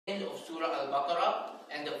end of Surah Al-Baqarah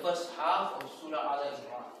and the first half of Surah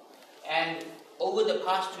Ale-Imran. And over the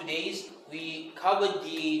past 2 days, we covered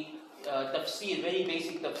the tafsir, very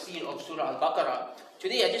basic tafsir of Surah Al-Baqarah.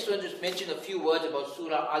 Today, I just want to mention a few words about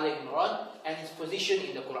Surah Ale-Imran and its position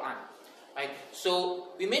in the Quran. Right? So,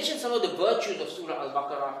 we mentioned some of the virtues of Surah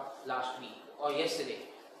Al-Baqarah last week or yesterday.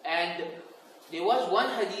 And there was one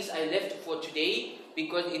hadith I left for today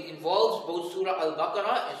because it involves both Surah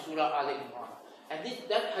Al-Baqarah and Surah Ale-Imran. And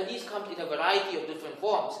that hadith comes in a variety of different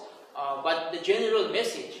forms. But the general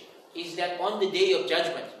message is that on the Day of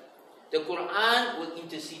Judgment, the Quran will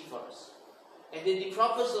intercede for us. And then the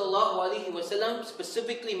Prophet ﷺ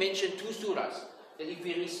specifically mentioned 2 surahs, that if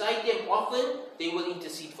we recite them often, they will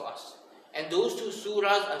intercede for us. And those 2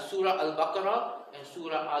 surahs are Surah Al-Baqarah and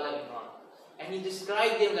Surah Ale-Imran. And he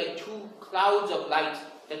described them like 2 clouds of light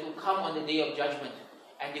that will come on the Day of Judgment,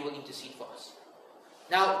 and they will intercede for us.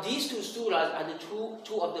 Now, these 2 surahs are the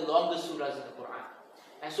two of the longest surahs in the Quran.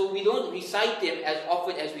 And so we don't recite them as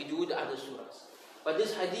often as we do the other surahs. But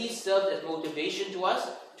this hadith serves as motivation to us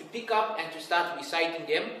to pick up and to start reciting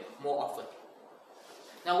them more often.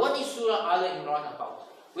 Now, what is Surah Ale-Imran about?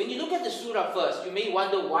 When you look at the surah first, you may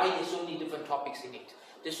wonder why there's so many different topics in it.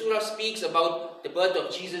 The surah speaks about the birth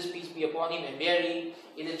of Jesus, peace be upon him, and Mary.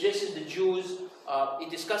 It addresses the Jews. It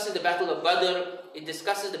discusses the battle of Badr. It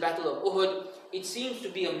discusses the battle of Uhud. It seems to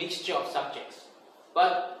be a mixture of subjects.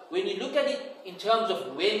 But when you look at it in terms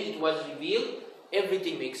of when it was revealed,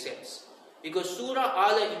 everything makes sense. Because Surah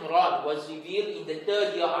Ale-Imran was revealed in the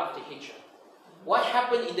 3rd year after Hijrah. What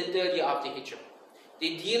happened in the 3rd year after Hijrah?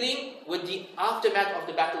 They're dealing with the aftermath of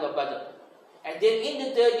the battle of Badr. And then in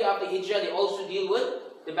the 3rd year after Hijrah, they also deal with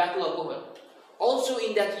the battle of Uhud. Also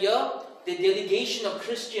in that year, the delegation of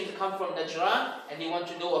Christians come from Najran and they want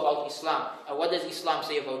to know about Islam. And what does Islam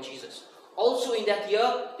say about Jesus? Also in that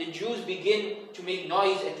year, the Jews begin to make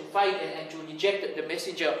noise and to fight and to reject the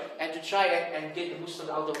messenger and to try and get the Muslims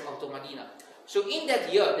out of Medina. So in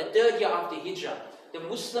that year, the 3rd year after Hijrah, the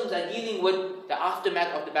Muslims are dealing with the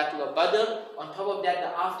aftermath of the Battle of Badr. On top of that,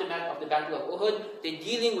 the aftermath of the Battle of Uhud. They're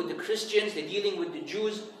dealing with the Christians, they're dealing with the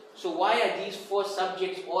Jews. So why are these 4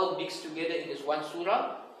 subjects all mixed together in this one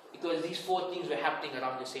surah? Because these 4 things were happening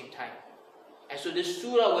around the same time. And so this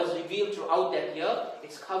surah was revealed throughout that year.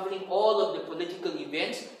 It's covering all of the political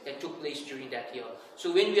events that took place during that year.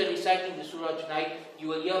 So when we are reciting the surah tonight, you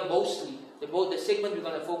will hear mostly, the segment we're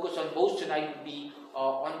going to focus on most tonight will be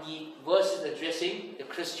on the verses addressing the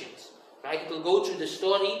Christians. Right? It will go through the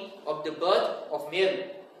story of the birth of Mary,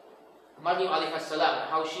 Maryam alayhi salam,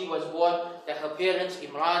 how she was born, that her parents,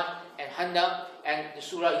 Imran and Hannah, and the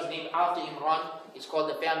surah is named after Imran. It's called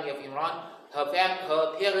the family of Imran. Her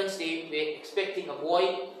parents, they were expecting a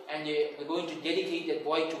boy, and they were going to dedicate that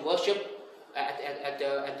boy to worship at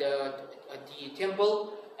the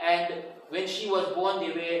temple. And when she was born,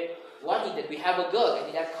 they were worried that we have a girl, and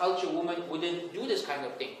in that culture, women wouldn't do this kind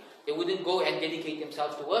of thing. They wouldn't go and dedicate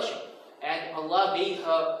themselves to worship. And Allah made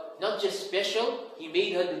her not just special, He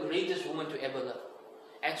made her the greatest woman to ever live.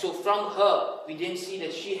 And so from her, we then see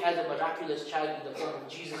that she has a miraculous child in the form of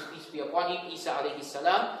Jesus, peace be upon him, Isa alayhi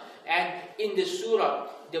salam. And in the surah,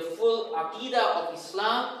 the full aqidah of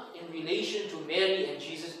Islam in relation to Mary and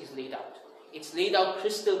Jesus is laid out. It's laid out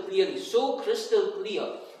crystal clearly, so crystal clear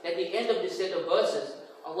that at the end of this set of verses,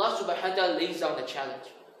 Allah subhanahu wa ta'ala lays down a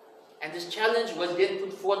challenge. And this challenge was then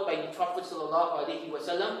put forth by the Prophet sallallahu alaihi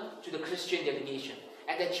wasallam to the Christian delegation.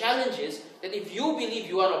 And the challenge is that if you believe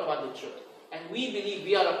you are upon the truth, and we believe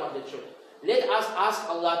we are upon the truth, let us ask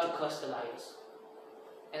Allah to curse the liars.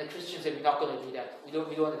 And the Christians said, we're not going to do that. We don't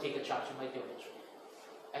want to take a charge. We might do it.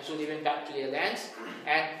 And so they went back to their lands,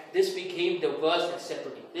 and this became the verse that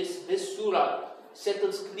settled it. This surah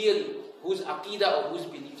settles clearly whose aqidah or whose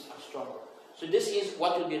beliefs are stronger. So this is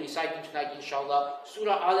what we'll be reciting tonight, inshallah.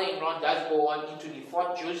 Surah Ale-Imran does go on into the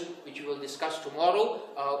 4th juz, which we will discuss tomorrow.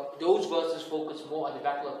 Those verses focus more on the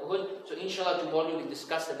Battle of Uhud. So inshallah tomorrow we'll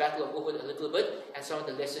discuss the Battle of Uhud a little bit and some of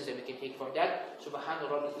the lessons that we can take from that. Subhana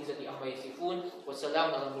rabbil izzati amma yasifun wa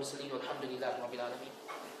salamun ala mursaleen walhamdulillahi rabbil alameen.